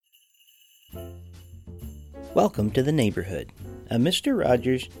Welcome to The Neighborhood, a Mr.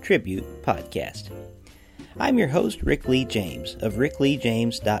 Rogers tribute podcast. I'm your host, Rick Lee James of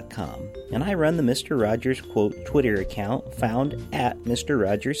rickleejames.com, and I run the Mr. Rogers Quote Twitter account found at Mr.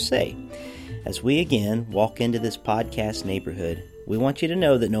 Rogers Say. As we again walk into this podcast neighborhood, we want you to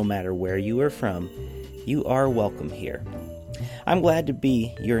know that no matter where you are from, you are welcome here. I'm glad to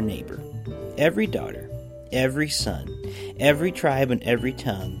be your neighbor. Every daughter, every son, every tribe, and every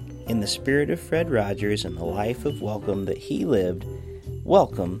tongue, in the spirit of Fred Rogers and the life of welcome that he lived,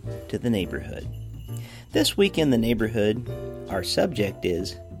 welcome to the neighborhood. This week in the neighborhood, our subject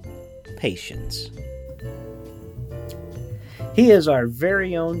is patience. He is our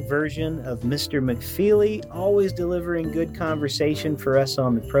very own version of Mr. McFeely, always delivering good conversation for us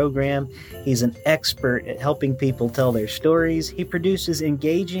on the program. He's an expert at helping people tell their stories. He produces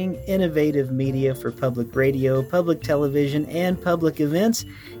engaging, innovative media for public radio, public television, and public events.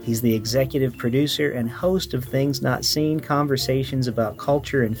 He's the executive producer and host of Things Not Seen, Conversations About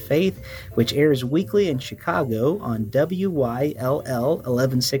Culture and Faith, which airs weekly in Chicago on WYLL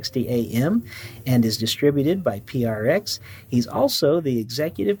 1160 AM and is distributed by PRX. He's also the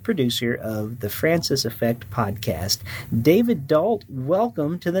executive producer of the Francis Effect podcast. David Dault,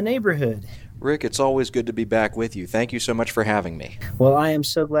 welcome to the neighborhood. Rick, it's always good to be back with you. Thank you so much for having me. Well, I am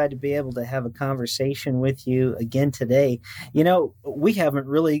so glad to be able to have a conversation with you again today. You know, we haven't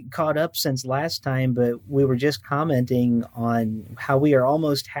really caught up since last time, but we were just commenting on how we are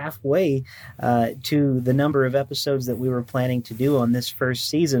almost halfway to the number of episodes that we were planning to do on this first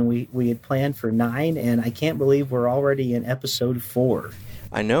season. We had planned for 9, and I can't believe we're already in episode 4.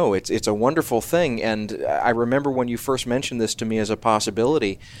 I know, it's a wonderful thing, and I remember when you first mentioned this to me as a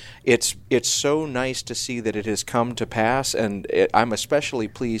possibility. It's so nice to see that it has come to pass, and I'm especially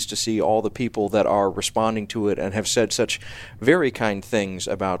pleased to see all the people that are responding to it and have said such very kind things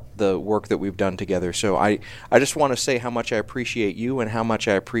about the work that we've done together. So I just want to say how much I appreciate you and how much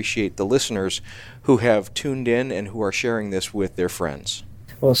I appreciate the listeners who have tuned in and who are sharing this with their friends.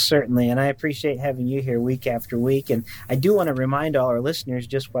 Well, certainly, and I appreciate having you here week after week. And I do want to remind all our listeners,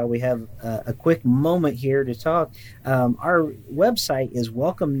 just while we have a quick moment here to talk, our website is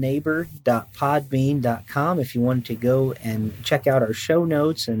welcomeneighbor.podbean.com if you wanted to go and check out our show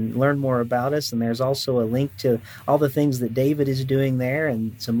notes and learn more about us. And there's also a link to all the things that David is doing there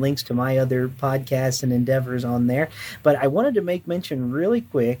and some links to my other podcasts and endeavors on there. But I wanted to make mention really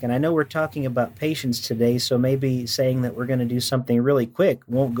quick, and I know we're talking about patience today, so maybe saying that we're going to do something really quick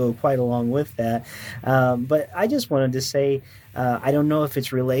won't go quite along with that. But I just wanted to say, I don't know if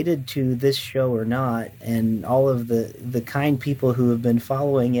it's related to this show or not, and all of the kind people who have been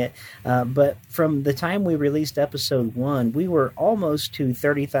following it, but from the time we released episode 1, we were almost to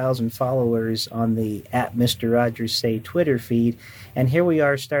 30,000 followers on the at Mr. Rogers Say Twitter feed, and here we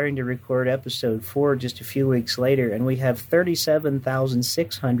are starting to record episode 4 just a few weeks later, and we have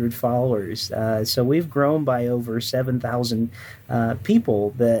 37,600 followers. So we've grown by over 7,000 people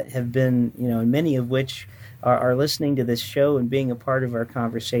that have been, many of which are listening to this show and being a part of our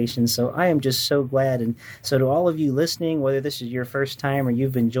conversation. So I am just so glad. And so to all of you listening, whether this is your first time or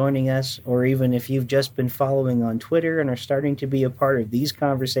you've been joining us, or even if you've just been following on Twitter and are starting to be a part of these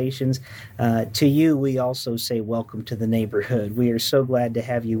conversations, to you, we also say welcome to the neighborhood. We are so glad to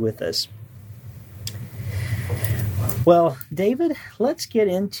have you with us. Well, David, let's get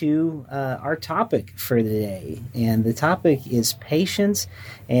into our topic for the day. And the topic is patience.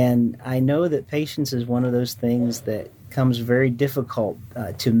 And I know that patience is one of those things that comes very difficult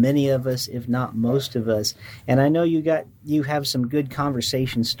to many of us, if not most of us. And I know you have some good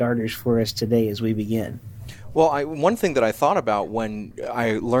conversation starters for us today as we begin. Well, one thing that I thought about when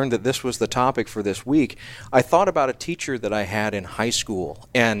I learned that this was the topic for this week, I thought about a teacher that I had in high school,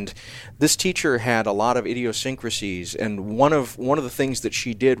 and this teacher had a lot of idiosyncrasies, and one of the things that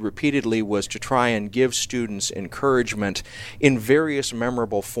she did repeatedly was to try and give students encouragement in various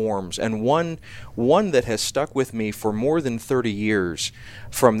memorable forms, and one that has stuck with me for more than 30 years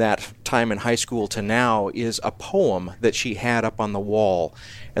from that time in high school to now is a poem that she had up on the wall,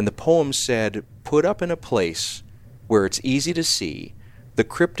 and the poem said, "Put up in a place where it's easy to see the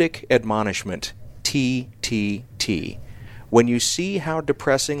cryptic admonishment, T, T, T. When you see how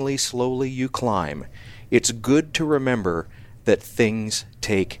depressingly slowly you climb, it's good to remember that things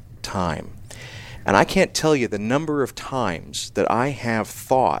take time." And I can't tell you the number of times that I have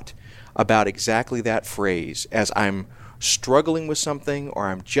thought about exactly that phrase as I'm struggling with something or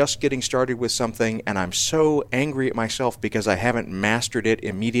I'm just getting started with something and I'm so angry at myself because I haven't mastered it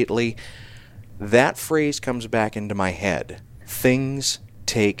immediately. That phrase comes back into my head. Things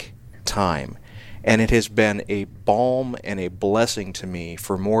take time. and it has been a balm and a blessing to me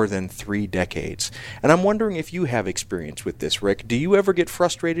for more than 3 decades. And I'm wondering if you have experience with this, Rick. Do you ever get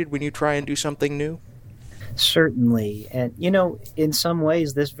frustrated when you try and do something new? Certainly. And, in some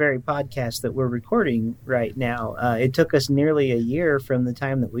ways, this very podcast that we're recording right now, it took us nearly a year from the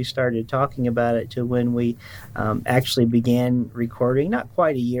time that we started talking about it to when we actually began recording. Not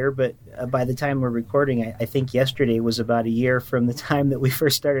quite a year, but by the time we're recording, I think yesterday was about a year from the time that we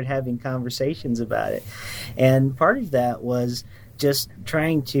first started having conversations about it. And part of that was just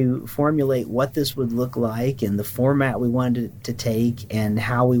trying to formulate what this would look like and the format we wanted it to take and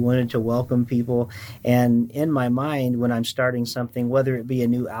how we wanted to welcome people. And in my mind, when I'm starting something, whether it be a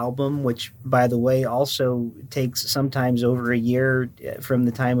new album, which, by the way, also takes sometimes over a year from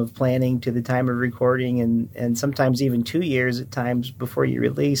the time of planning to the time of recording, and sometimes even 2 years at times before you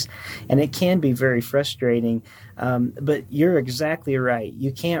release. And it can be very frustrating. But you're exactly right.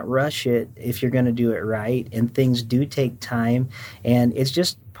 You can't rush it if you're going to do it right, and things do take time, and it's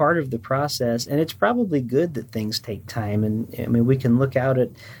just part of the process. And it's probably good that things take time. And I mean, we can look out at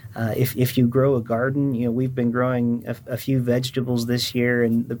if you grow a garden. We've been growing a few vegetables this year,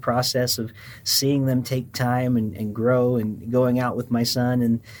 and the process of seeing them take time and grow, and going out with my son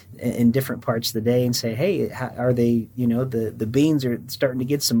and in different parts of the day and say, hey, how are they? The beans are starting to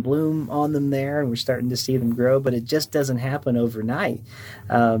get some bloom on them there, and we're starting to see them grow. But it just doesn't happen overnight,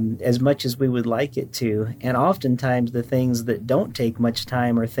 as much as we would like it to. And oftentimes the things that don't take much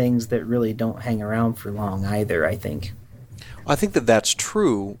time are things that really don't hang around for long either, I think. I think that that's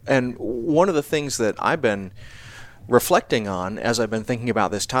true. And one of the things that I've been reflecting on as I've been thinking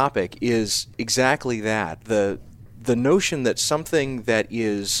about this topic is exactly that. The notion that something that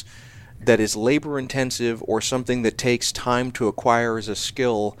is labor intensive or something that takes time to acquire as a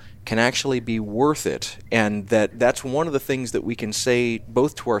skill can actually be worth it, and that's one of the things that we can say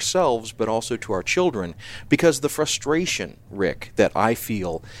both to ourselves but also to our children, because the frustration, Rick, that I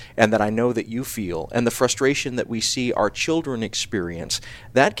feel and that I know that you feel, and the frustration that we see our children experience,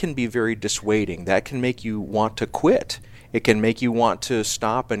 that can be very dissuading. That can make you want to quit. It can make you want to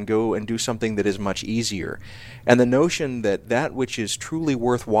stop and go and do something that is much easier. And the notion that that which is truly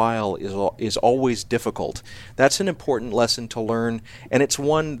worthwhile is always difficult, that's an important lesson to learn, and it's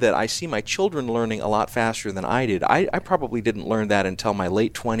one that I see my children learning a lot faster than I did. I probably didn't learn that until my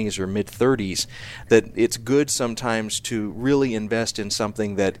late 20s or mid-30s, that it's good sometimes to really invest in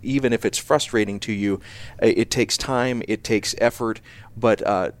something that, even if it's frustrating to you, it takes time, it takes effort, but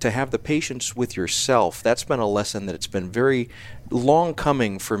to have the patience with yourself, that's been a lesson that it's been very long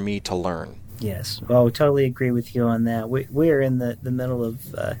coming for me to learn. Yes, well, totally agree with you on that. We're in the middle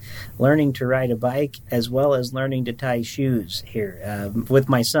of learning to ride a bike as well as learning to tie shoes here with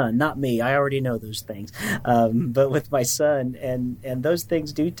my son. Not me, I already know those things, but with my son. And those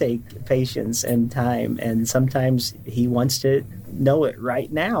things do take patience and time, and sometimes he wants to know it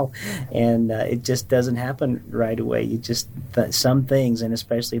right now, and it just doesn't happen right away. Some things, and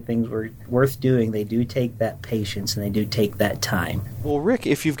especially things worth doing, they do take that patience and they do take that time. Well, Rick,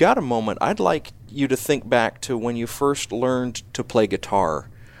 if you've got a moment, I'd like you to think back to when you first learned to play guitar,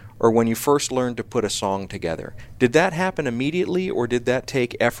 or when you first learned to put a song together. Did that happen immediately, or did that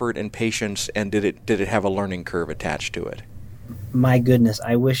take effort and patience, and did it have a learning curve attached to it? My goodness,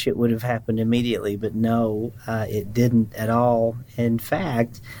 I wish it would have happened immediately, but no, it didn't at all. In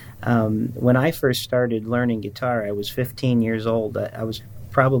fact, when I first started learning guitar, I was 15 years old. I was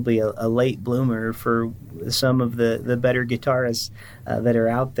probably a late bloomer for some of the better guitarists that are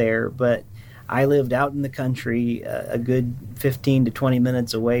out there, but I lived out in the country, a good 15 to 20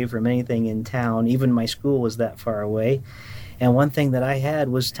 minutes away from anything in town. Even my school was that far away. And one thing that I had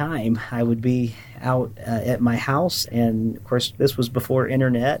was time. I would be out at my house, and of course this was before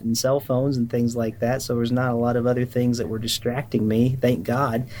internet and cell phones and things like that, so there was not a lot of other things that were distracting me, thank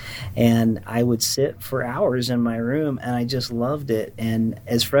God. And I would sit for hours in my room, and I just loved it. And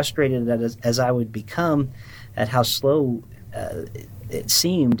as frustrated as I would become at how slow it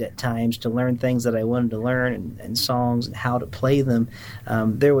seemed at times to learn things that I wanted to learn, and songs and how to play them,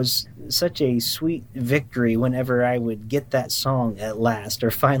 there was such a sweet victory whenever I would get that song at last,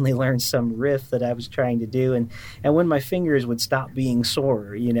 or finally learn some riff that I was trying to do, and when my fingers would stop being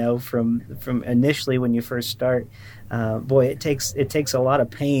sore, from initially when you first start, boy, it takes a lot of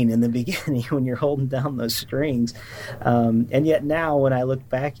pain in the beginning when you're holding down those strings. And yet now, when I look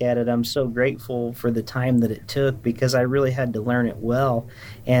back at it, I'm so grateful for the time that it took, because I really had to learn it well.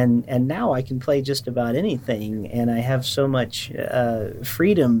 And now I can play just about anything, and I have so much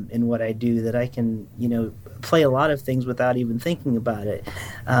freedom in what I do that I can, play a lot of things without even thinking about it.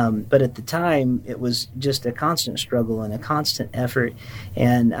 But at the time, it was just a constant struggle and a constant effort,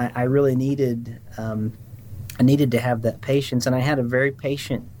 and I really needed to have that patience. And I had a very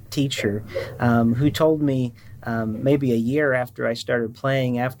patient teacher who told me maybe a year after I started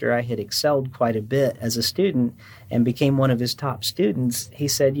playing, after I had excelled quite a bit as a student and became one of his top students, he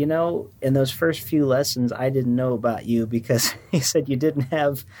said, in those first few lessons, I didn't know about you, because he said you didn't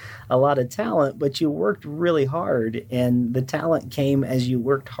have a lot of talent, but you worked really hard, and the talent came as you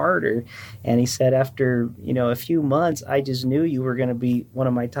worked harder. And he said, after, a few months, I just knew you were going to be one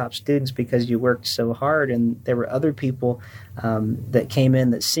of my top students because you worked so hard. And there were other people that came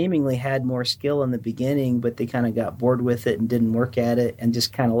in that seemingly had more skill in the beginning, but they kind of got bored with it and didn't work at it and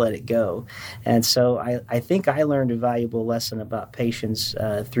just kind of let it go. And so I think I learned a valuable lesson about patience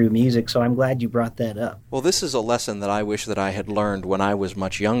through music. So I'm glad you brought that up. Well, this is a lesson that I wish that I had learned when I was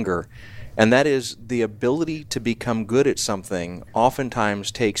much younger, and that is the ability to become good at something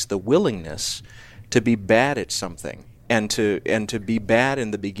oftentimes takes the willingness to be bad at something, and to be bad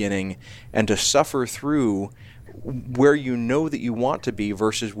in the beginning, and to suffer through where you know that you want to be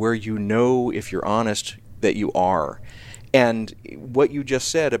versus where you know, if you're honest, that you are. And what you just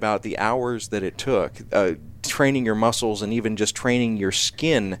said about the hours that it took, training your muscles and even just training your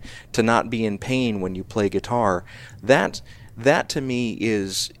skin to not be in pain when you play guitar, that to me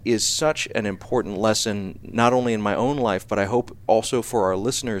is such an important lesson, not only in my own life, but I hope also for our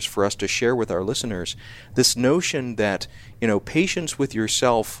listeners, for us to share with our listeners, this notion that, patience with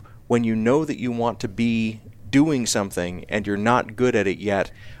yourself when you know that you want to be doing something and you're not good at it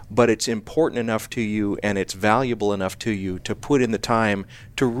yet, but it's important enough to you and it's valuable enough to you to put in the time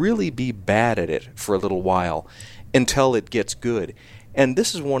to really be bad at it for a little while until it gets good. And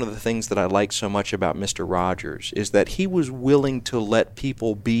this is one of the things that I like so much about Mr. Rogers, is that he was willing to let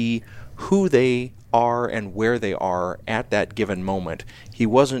people be who they are and where they are at that given moment. He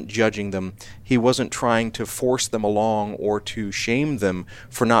wasn't judging them. He wasn't trying to force them along or to shame them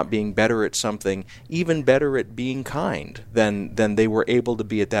for not being better at something, even better at being kind than they were able to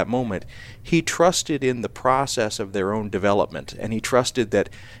be at that moment. He trusted in the process of their own development, and he trusted that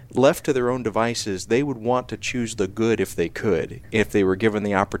left to their own devices, they would want to choose the good if they could, if they were given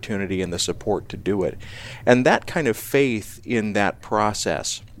the opportunity and the support to do it. And that kind of faith in that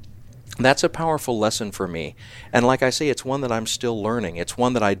process, that's a powerful lesson for me. And like I say, it's one that I'm still learning. It's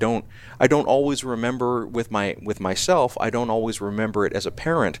one that I don't always remember with myself. I don't always remember it as a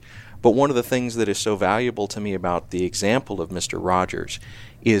parent. But one of the things that is so valuable to me about the example of Mr. Rogers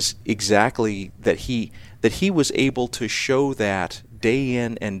is exactly that he was able to show that day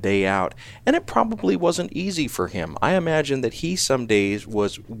in and day out. And it probably wasn't easy for him. I imagine that he some days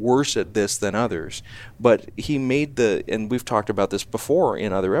was worse at this than others. But he made and we've talked about this before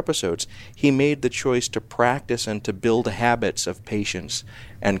in other episodes, he made the choice to practice and to build habits of patience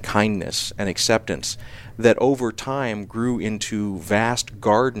and kindness and acceptance that over time grew into vast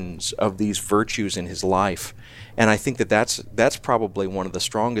gardens of these virtues in his life. And I think that that's probably one of the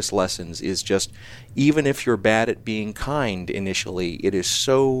strongest lessons, is just, even if you're bad at being kind initially, it is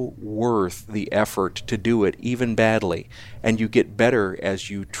so worth the effort to do it, even badly. And you get better as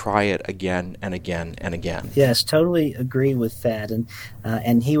you try it again and again and again. Yes, totally agree with that.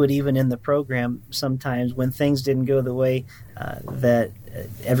 And he would, even in the program, sometimes when things didn't go the way that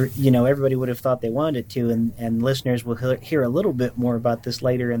everybody would have thought they wanted it to, and listeners will hear a little bit more about this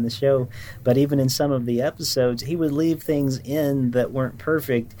later in the show, but even in some of the episodes, he would leave things in that weren't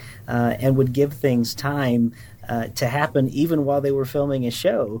perfect and would give things time to happen even while they were filming a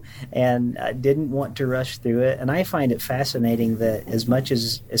show, and didn't want to rush through it. And I find it fascinating that as much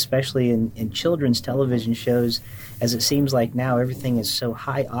as, especially in children's television shows, as it seems like now everything is so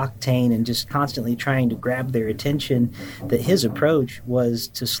high octane and just constantly trying to grab their attention, that his approach was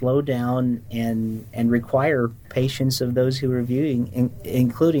to slow down and require patience of those who were viewing,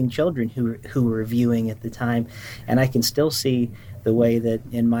 including children who were viewing at the time. And I can still see the way that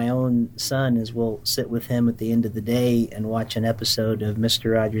in my own son, as we'll sit with him at the end of the day and watch an episode of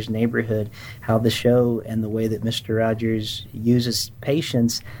Mr. Rogers' Neighborhood, how the show and the way that Mr. Rogers uses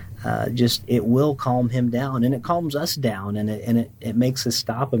patience, it will calm him down, and it calms us down, and it makes us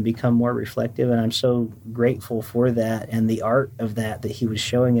stop and become more reflective. And I'm so grateful for that and the art of that he was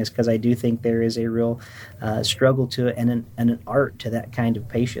showing us, because I do think there is a real struggle to it and an art to that kind of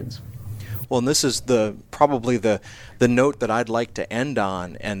patience. Well, and this is probably the note that I'd like to end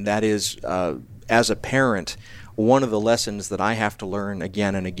on, and that is, as a parent, one of the lessons that I have to learn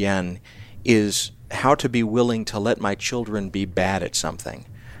again and again is how to be willing to let my children be bad at something.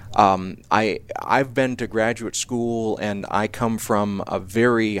 I've been to graduate school, and I come from a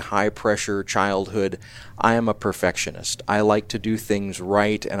very high-pressure childhood. I am a perfectionist. I like to do things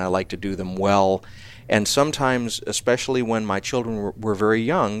right, and I like to do them well. And sometimes, especially when my children were very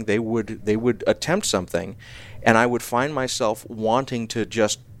young, they would attempt something, and I would find myself wanting to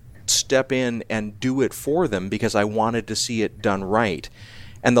just step in and do it for them because I wanted to see it done right.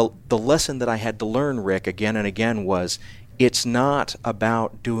 And the lesson that I had to learn, Rick, again and again was, it's not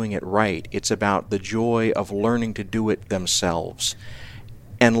about doing it right. It's about the joy of learning to do it themselves.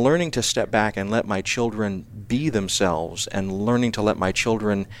 And learning to step back and let my children be themselves, and learning to let my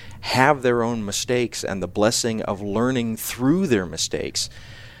children have their own mistakes and the blessing of learning through their mistakes.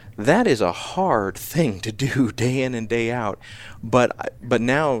 That is a hard thing to do day in and day out. But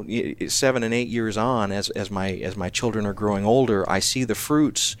now, 7 and 8 years on, as my children are growing older, I see the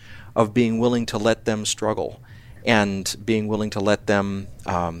fruits of being willing to let them struggle and being willing to let them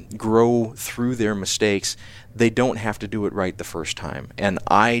grow through their mistakes. They don't have to do it right the first time, and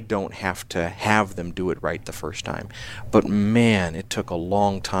I don't have to have them do it right the first time. But man, it took a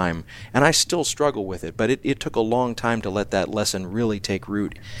long time, and I still struggle with it, but it took a long time to let that lesson really take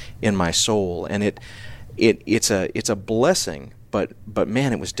root in my soul. And it's a blessing, but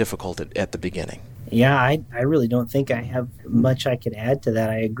man, it was difficult at the beginning. Yeah, I really don't think I have much I could add to that.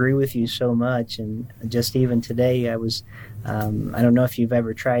 I agree with you so much. And just even today, I was, I don't know if you've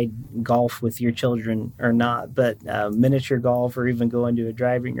ever tried golf with your children or not, but miniature golf or even going to a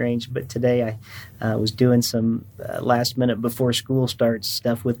driving range. But today I was doing some last minute before school starts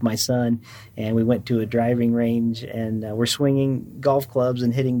stuff with my son, and we went to a driving range, and we're swinging golf clubs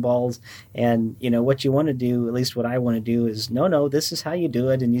and hitting balls. And, what you want to do, at least what I want to do, is, no, this is how you do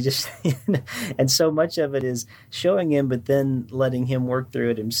it. And you just, and so much of it is showing him, but then letting him work through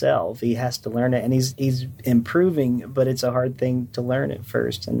it himself. He has to learn it, and he's improving, but it's a hard thing to learn at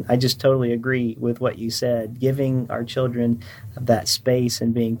first. And I just totally agree with what you said. Giving our children that space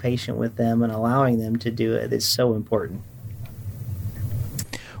and being patient with them and allowing them to do it is so important.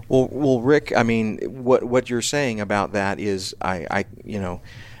 Well, Rick, I mean, what you're saying about that is,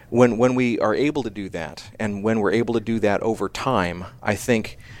 when we are able to do that, and when we're able to do that over time, I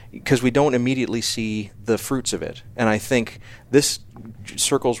think, because we don't immediately see the fruits of it. And I think this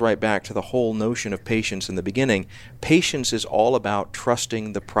circles right back to the whole notion of patience in the beginning. Patience is all about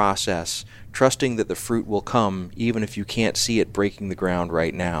trusting the process, trusting that the fruit will come even if you can't see it breaking the ground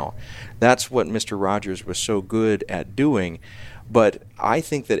right now. That's what Mr. Rogers was so good at doing. But I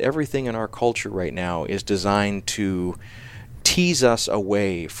think that everything in our culture right now is designed to tease us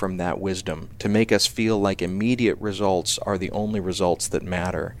away from that wisdom, to make us feel like immediate results are the only results that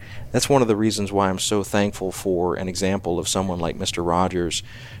matter. That's one of the reasons why I'm so thankful for an example of someone like Mr. Rogers,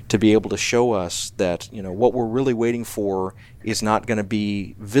 to be able to show us that, what we're really waiting for is not going to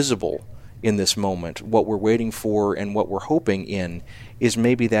be visible in this moment. What we're waiting for and what we're hoping in is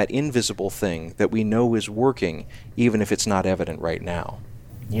maybe that invisible thing that we know is working, even if it's not evident right now.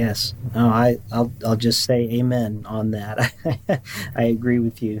 Yes. No, I'll just say amen on that. I agree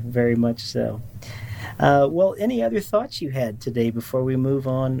with you very much so. Well, any other thoughts you had today before we move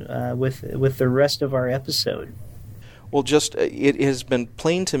on with the rest of our episode? Well, just it has been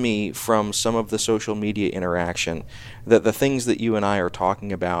plain to me from some of the social media interaction that the things that you and I are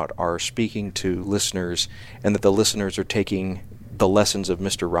talking about are speaking to listeners, and that the listeners are taking the lessons of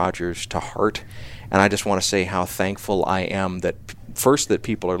Mr. Rogers to heart. And I just want to say how thankful I am that, first, that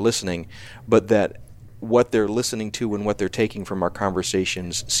people are listening, but that what they're listening to and what they're taking from our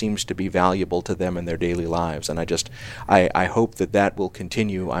conversations seems to be valuable to them in their daily lives. And I hope that will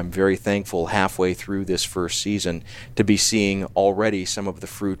continue. I'm very thankful halfway through this first season to be seeing already some of the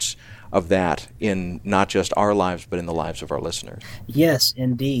fruits of that in not just our lives, but in the lives of our listeners. Yes,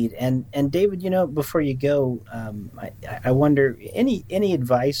 indeed. And David, before you go, I wonder, any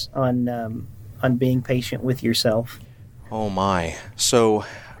advice on being patient with yourself? Oh my. So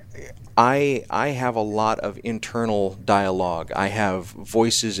I have a lot of internal dialogue. I have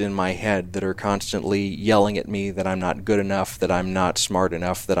voices in my head that are constantly yelling at me that I'm not good enough, that I'm not smart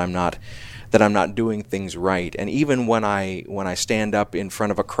enough, that I'm not doing things right. And even when I stand up in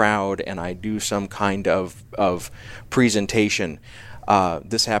front of a crowd and I do some kind of presentation,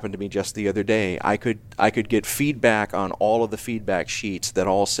 this happened to me just the other day. I could get feedback on all of the feedback sheets that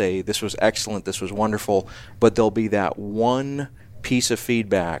all say this was excellent, this was wonderful, but there'll be that one piece of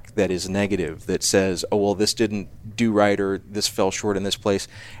feedback that is negative, that says, oh, well, this didn't do right, or this fell short in this place,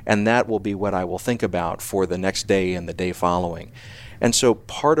 and that will be what I will think about for the next day and the day following. And so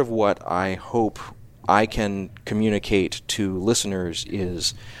part of what I hope I can communicate to listeners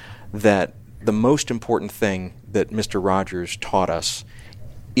is that the most important thing that Mr. Rogers taught us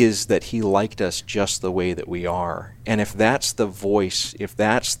is that he liked us just the way that we are. And if that's the voice, if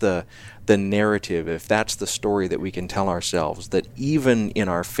that's the narrative, if that's the story that we can tell ourselves, that even in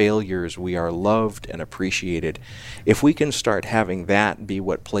our failures we are loved and appreciated, if we can start having that be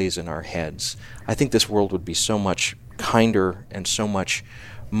what plays in our heads, I think this world would be so much kinder and so much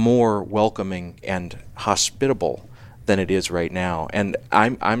more welcoming and hospitable than it is right now. And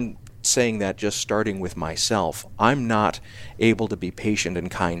I'm saying that just starting with myself. I'm not able to be patient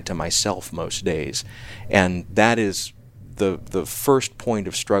and kind to myself most days, and that is the first point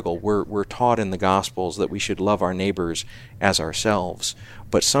of struggle. We're taught in the Gospels that we should love our neighbors as ourselves,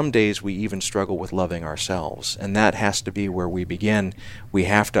 but some days we even struggle with loving ourselves, and that has to be where we begin. We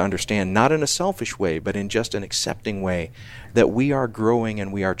have to understand, not in a selfish way, but in just an accepting way, that we are growing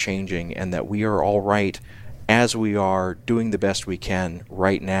and we are changing, and that we are all right as we are, doing the best we can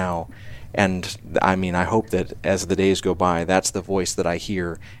right now. And I mean, I hope that as the days go by, that's the voice that I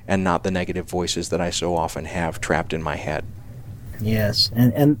hear, and not the negative voices that I so often have trapped in my head. Yes,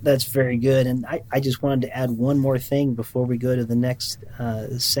 and that's very good. And I just wanted to add one more thing before we go to the next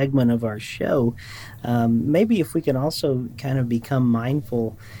segment of our show. Maybe if we can also kind of become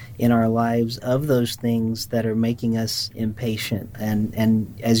mindful in our lives of those things that are making us impatient.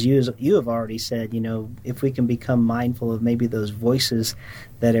 And as you have already said, if we can become mindful of maybe those voices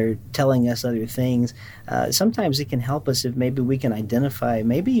that are telling us other things, sometimes it can help us if maybe we can identify,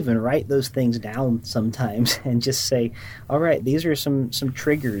 maybe even write those things down sometimes and just say, all right, these are some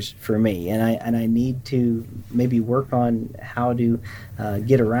triggers for me, and I need to maybe work on how to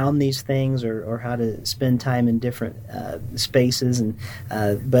get around these things, or how to spend time in different spaces.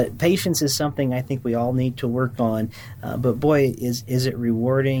 But patience is something I think we all need to work on. But boy, is it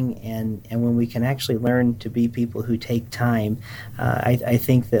rewarding, and when we can actually learn to be people who take time, I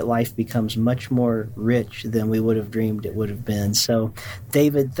think that life becomes much more rich than we would have dreamed it would have been. So,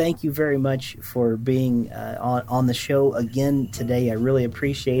 David, thank you very much for being on the show again today. I really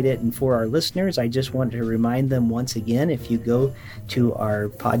appreciate it. And for our listeners, I just wanted to remind them once again, if you go to our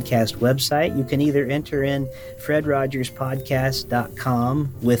podcast website, you can either enter in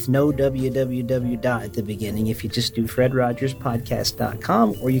fredrogerspodcast.com with no www at the beginning if you just do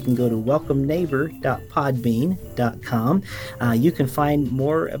fredrogerspodcast.com, or you can go to welcomeneighbor.podbean.com. You can find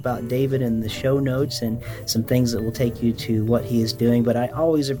more about David in the show notes and some things that will take you to what he is doing. But I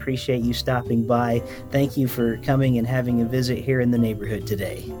always appreciate you stopping by. Thank you for coming and having a visit here in the neighborhood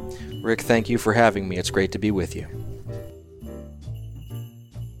today. Rick, thank you for having me. It's great to be with you.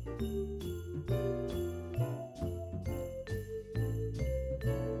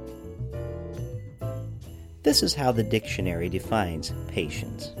 This is how the dictionary defines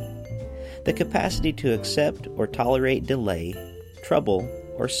patience: the capacity to accept or tolerate delay, trouble,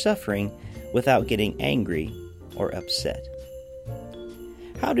 or suffering without getting angry or upset.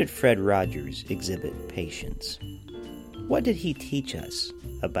 How did Fred Rogers exhibit patience? What did he teach us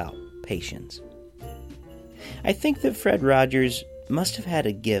about patience? I think that Fred Rogers must have had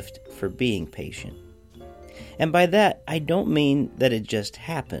a gift for being patient. And by that, I don't mean that it just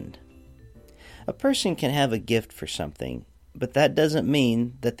happened. A person can have a gift for something, but that doesn't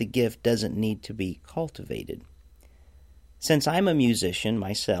mean that the gift doesn't need to be cultivated. Since I'm a musician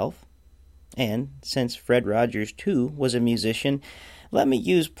myself, and since Fred Rogers too was a musician, let me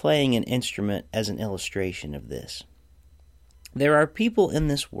use playing an instrument as an illustration of this. There are people in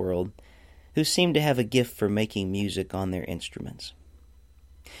this world who seem to have a gift for making music on their instruments.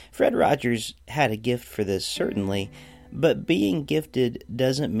 Fred Rogers had a gift for this, certainly, but being gifted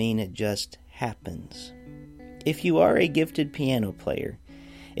doesn't mean it just happens. If you are a gifted piano player,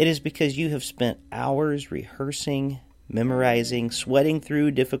 it is because you have spent hours rehearsing, memorizing, sweating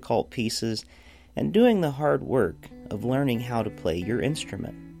through difficult pieces, and doing the hard work of learning how to play your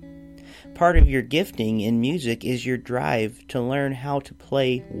instrument. Part of your gifting in music is your drive to learn how to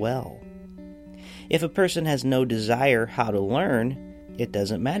play well. If a person has no desire how to learn, it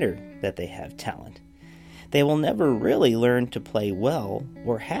doesn't matter that they have talent. They will never really learn to play well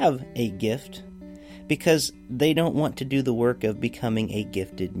or have a gift because they don't want to do the work of becoming a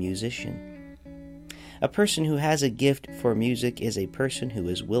gifted musician. A person who has a gift for music is a person who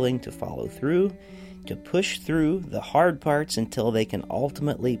is willing to follow through, to push through the hard parts until they can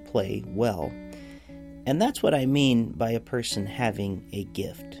ultimately play well. And that's what I mean by a person having a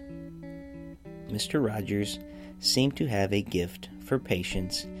gift. Mr. Rogers seemed to have a gift for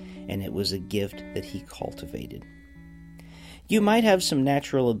patience, and it was a gift that he cultivated. You might have some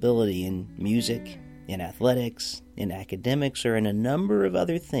natural ability in music, in athletics, in academics, or in a number of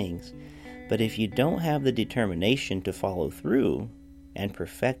other things, but if you don't have the determination to follow through and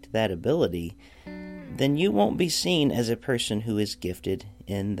perfect that ability, then you won't be seen as a person who is gifted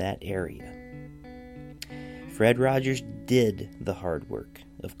in that area. Fred Rogers did the hard work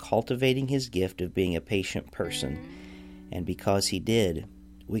of cultivating his gift of being a patient person, and because he did,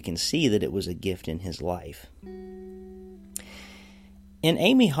 we can see that it was a gift in his life. In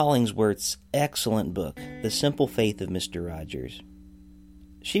Amy Hollingsworth's excellent book, The Simple Faith of Mr. Rogers,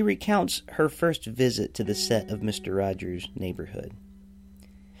 she recounts her first visit to the set of Mr. Rogers' Neighborhood.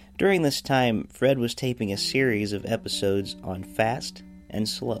 During this time, Fred was taping a series of episodes on fast and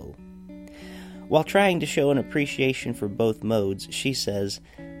slow. While trying to show an appreciation for both modes, she says,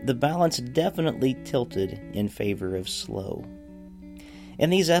 the balance definitely tilted in favor of slow. In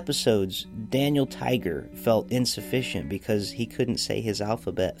these episodes, Daniel Tiger felt insufficient because he couldn't say his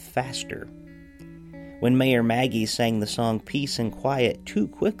alphabet faster. When Mayor Maggie sang the song Peace and Quiet too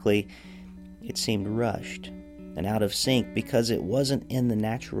quickly, it seemed rushed and out of sync because it wasn't in the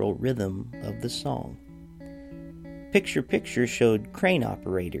natural rhythm of the song. Picture Picture showed crane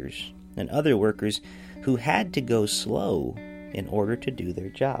operators and other workers who had to go slow in order to do their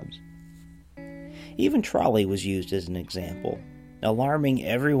jobs. Even trolley was used as an example, alarming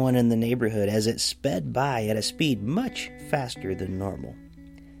everyone in the neighborhood as it sped by at a speed much faster than normal.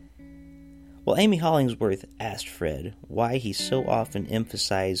 Well, Amy Hollingsworth asked Fred why he so often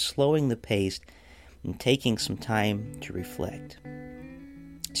emphasized slowing the pace and taking some time to reflect.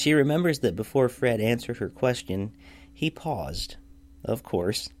 She remembers that before Fred answered her question, he paused, of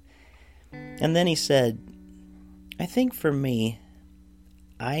course, and then he said, I think for me,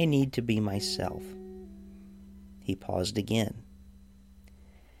 I need to be myself. He paused again.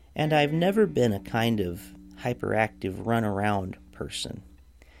 And I've never been a kind of hyperactive run-around person.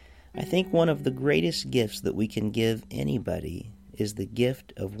 I think one of the greatest gifts that we can give anybody is the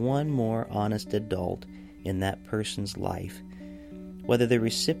gift of one more honest adult in that person's life, whether the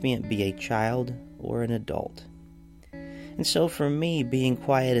recipient be a child or an adult. And so for me, being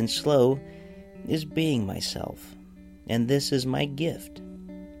quiet and slow is being myself, and this is my gift.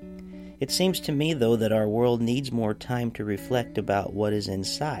 It seems to me, though, that our world needs more time to reflect about what is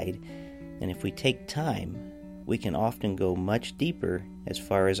inside, and if we take time, we can often go much deeper as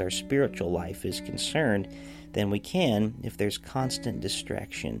far as our spiritual life is concerned than we can if there's constant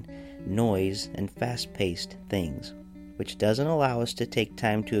distraction, noise, and fast-paced things, which doesn't allow us to take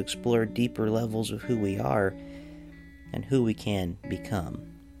time to explore deeper levels of who we are and who we can become.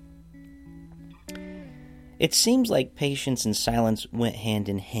 It seems like patience and silence went hand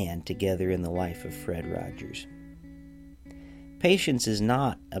in hand together in the life of Fred Rogers. Patience is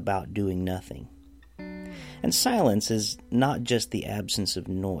not about doing nothing, and silence is not just the absence of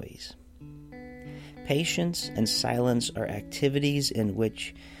noise. Patience and silence are activities in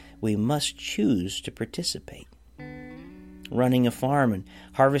which we must choose to participate. Running a farm and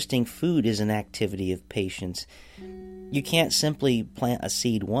harvesting food is an activity of patience. You can't simply plant a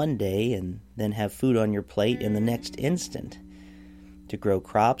seed one day and then have food on your plate in the next instant. To grow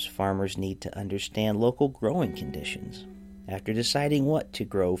crops, farmers need to understand local growing conditions. After deciding what to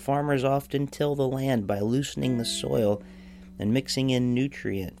grow, farmers often till the land by loosening the soil and mixing in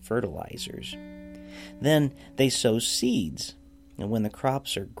nutrient fertilizers. Then they sow seeds, and when the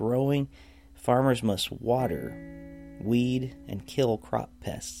crops are growing, farmers must water, weed, and kill crop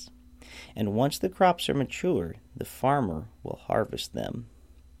pests. And once the crops are mature, the farmer will harvest them.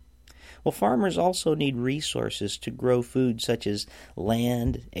 Well, farmers also need resources to grow food such as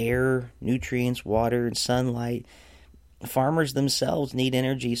land, air, nutrients, water, and sunlight. Farmers themselves need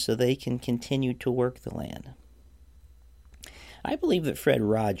energy so they can continue to work the land. I believe that Fred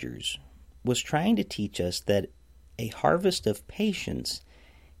Rogers was trying to teach us that a harvest of patience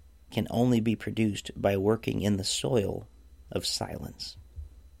can only be produced by working in the soil of silence.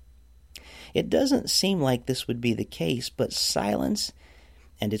 It doesn't seem like this would be the case, but silence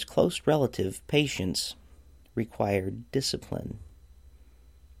and its close relative, patience, require discipline.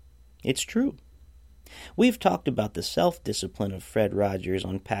 It's true. We've talked about the self-discipline of Fred Rogers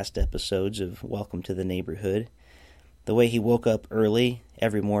on past episodes of Welcome to the Neighborhood. The way he woke up early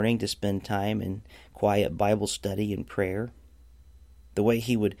every morning to spend time in quiet Bible study and prayer. The way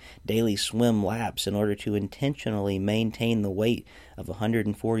he would daily swim laps in order to intentionally maintain the weight of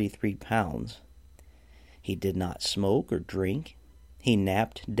 143 pounds. He did not smoke or drink. He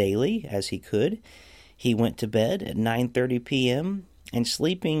napped daily as he could. He went to bed at 9:30 p.m. and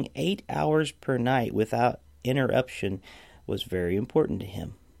sleeping 8 hours per night without interruption was very important to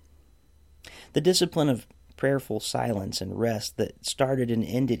him. The discipline of prayerful silence and rest that started and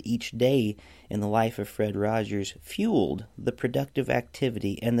ended each day in the life of Fred Rogers fueled the productive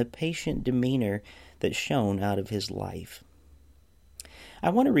activity and the patient demeanor that shone out of his life. I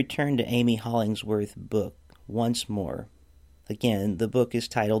want to return to Amy Hollingsworth's book once more. Again, the book is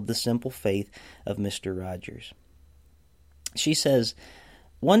titled The Simple Faith of Mr. Rogers. She says,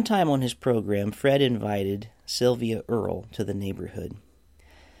 one time on his program, Fred invited Sylvia Earle to the neighborhood.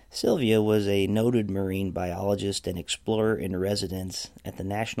 Sylvia was a noted marine biologist and explorer in residence at the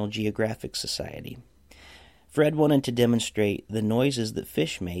National Geographic Society. Fred wanted to demonstrate the noises that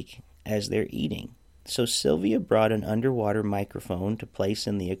fish make as they're eating, so Sylvia brought an underwater microphone to place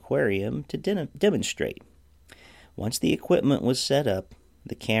in the aquarium to demonstrate. Once the equipment was set up,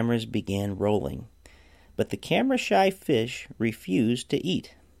 the cameras began rolling, but the camera-shy fish refused to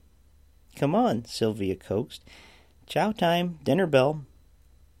eat. "Come on," Sylvia coaxed. "Chow time, dinner bell."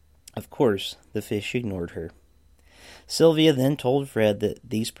 Of course, the fish ignored her. Sylvia then told Fred that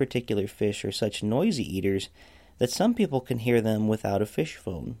these particular fish are such noisy eaters that some people can hear them without a fish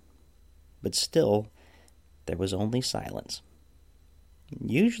phone. But still, there was only silence.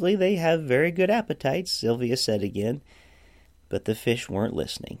 "Usually they have very good appetites," Sylvia said again, but the fish weren't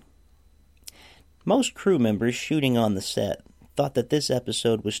listening. Most crew members shooting on the set thought that this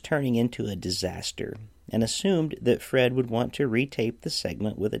episode was turning into a disaster and assumed that Fred would want to retape the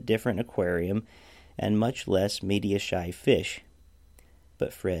segment with a different aquarium and much less media-shy fish.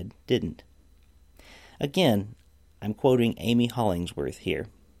 But Fred didn't. Again, I'm quoting Amy Hollingsworth here.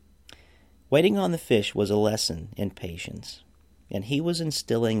 Waiting on the fish was a lesson in patience, and he was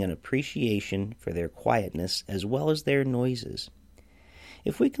instilling an appreciation for their quietness as well as their noises.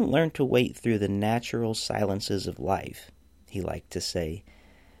 If we can learn to wait through the natural silences of life, he liked to say,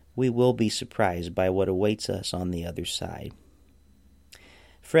 we will be surprised by what awaits us on the other side.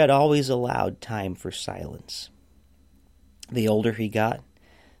 Fred always allowed time for silence. The older he got,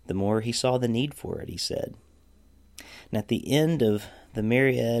 the more he saw the need for it, he said. And at the end of the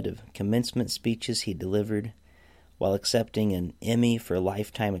myriad of commencement speeches he delivered, while accepting an Emmy for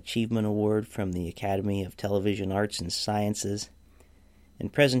Lifetime Achievement Award from the Academy of Television Arts and Sciences, in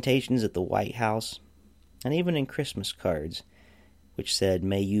presentations at the White House, and even in Christmas cards, which said,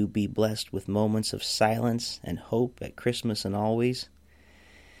 "May you be blessed with moments of silence and hope at Christmas and always,"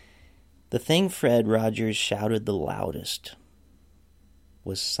 the thing Fred Rogers shouted the loudest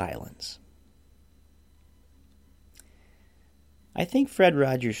was silence. I think Fred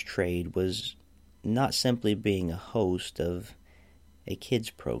Rogers' trade was not simply being a host of a kids'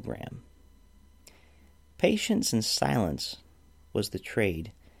 program. Patience and silence was the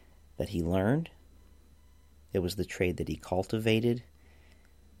trade that he learned. It was the trade that he cultivated.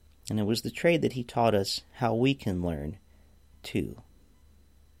 And it was the trade that he taught us how we can learn, too.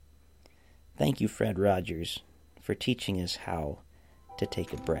 Thank you, Fred Rogers, for teaching us how to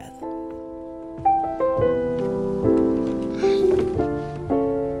take a breath.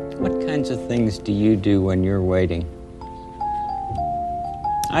 What kinds of things do you do when you're waiting?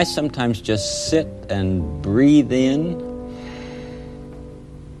 I sometimes just sit and breathe in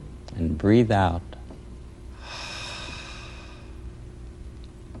and breathe out.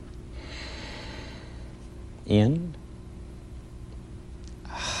 In,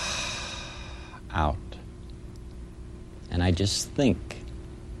 out. And I just think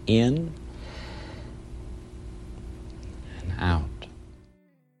in and out.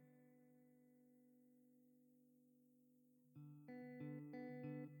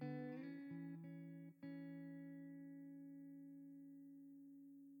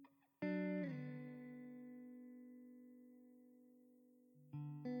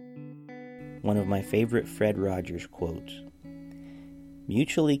 One of my favorite Fred Rogers quotes.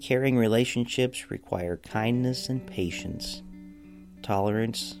 Mutually caring relationships require kindness and patience,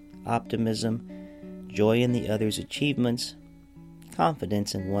 tolerance, optimism, joy in the other's achievements,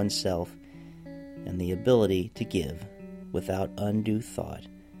 confidence in oneself, and the ability to give without undue thought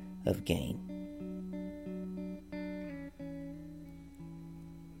of gain.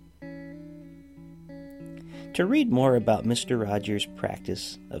 To read more about Mr. Rogers'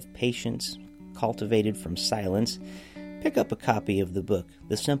 practice of patience cultivated from silence, pick up a copy of the book,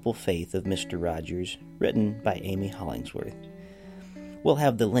 The Simple Faith of Mr. Rogers, written by Amy Hollingsworth. We'll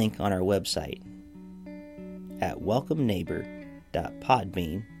have the link on our website at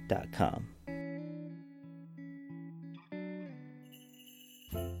welcomeneighbor.podbean.com.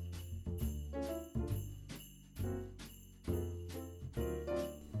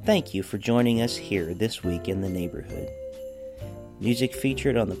 Thank you for joining us here this week in the neighborhood. Music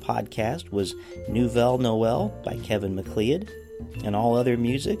featured on the podcast was Nouvelle Noel by Kevin MacLeod, and all other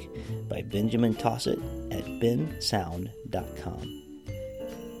music by Benjamin Tossett at bensound.com.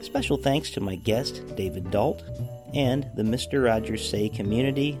 Special thanks to my guest, David Dalt, and the Mr. Rogers Say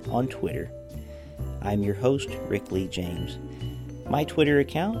community on Twitter. I'm your host, Rick Lee James. My Twitter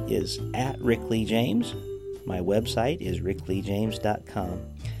account is @RickLeeJames. My website is rickleejames.com.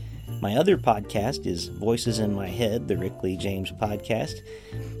 My other podcast is Voices in My Head, the Rick Lee James podcast,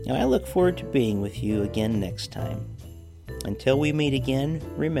 and I look forward to being with you again next time. Until we meet again,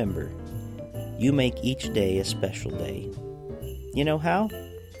 remember, you make each day a special day. You know how?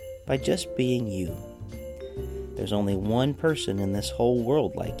 By just being you. There's only one person in this whole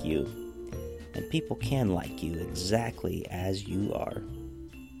world like you, and people can like you exactly as you are.